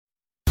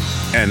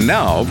And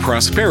now,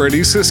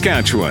 Prosperity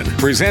Saskatchewan,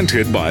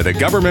 presented by the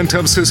Government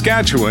of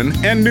Saskatchewan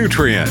and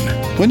Nutrien.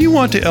 When you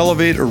want to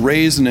elevate or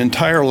raise an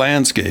entire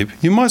landscape,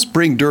 you must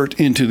bring dirt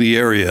into the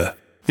area.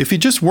 If you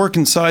just work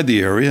inside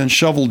the area and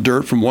shovel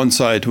dirt from one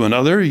side to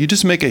another, you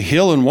just make a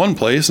hill in one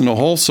place and a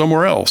hole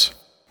somewhere else.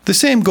 The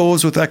same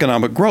goes with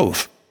economic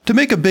growth. To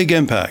make a big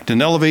impact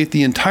and elevate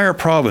the entire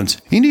province,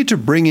 you need to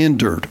bring in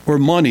dirt, or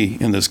money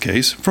in this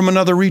case, from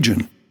another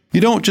region.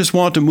 You don't just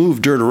want to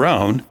move dirt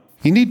around.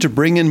 You need to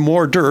bring in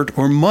more dirt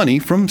or money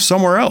from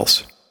somewhere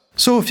else.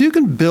 So if you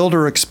can build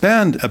or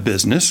expand a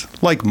business,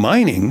 like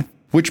mining,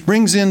 which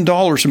brings in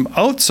dollars from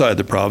outside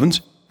the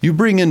province, you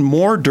bring in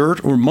more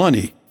dirt or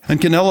money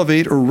and can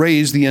elevate or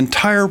raise the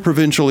entire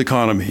provincial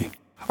economy.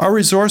 Our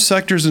resource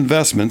sector's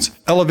investments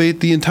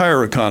elevate the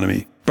entire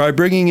economy by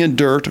bringing in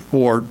dirt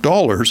or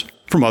dollars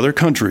from other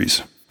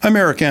countries. I'm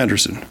Eric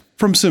Anderson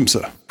from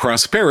SIMSA.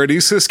 Prosperity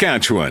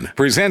Saskatchewan,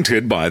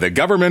 presented by the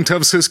Government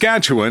of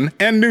Saskatchewan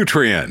and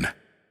Nutrien.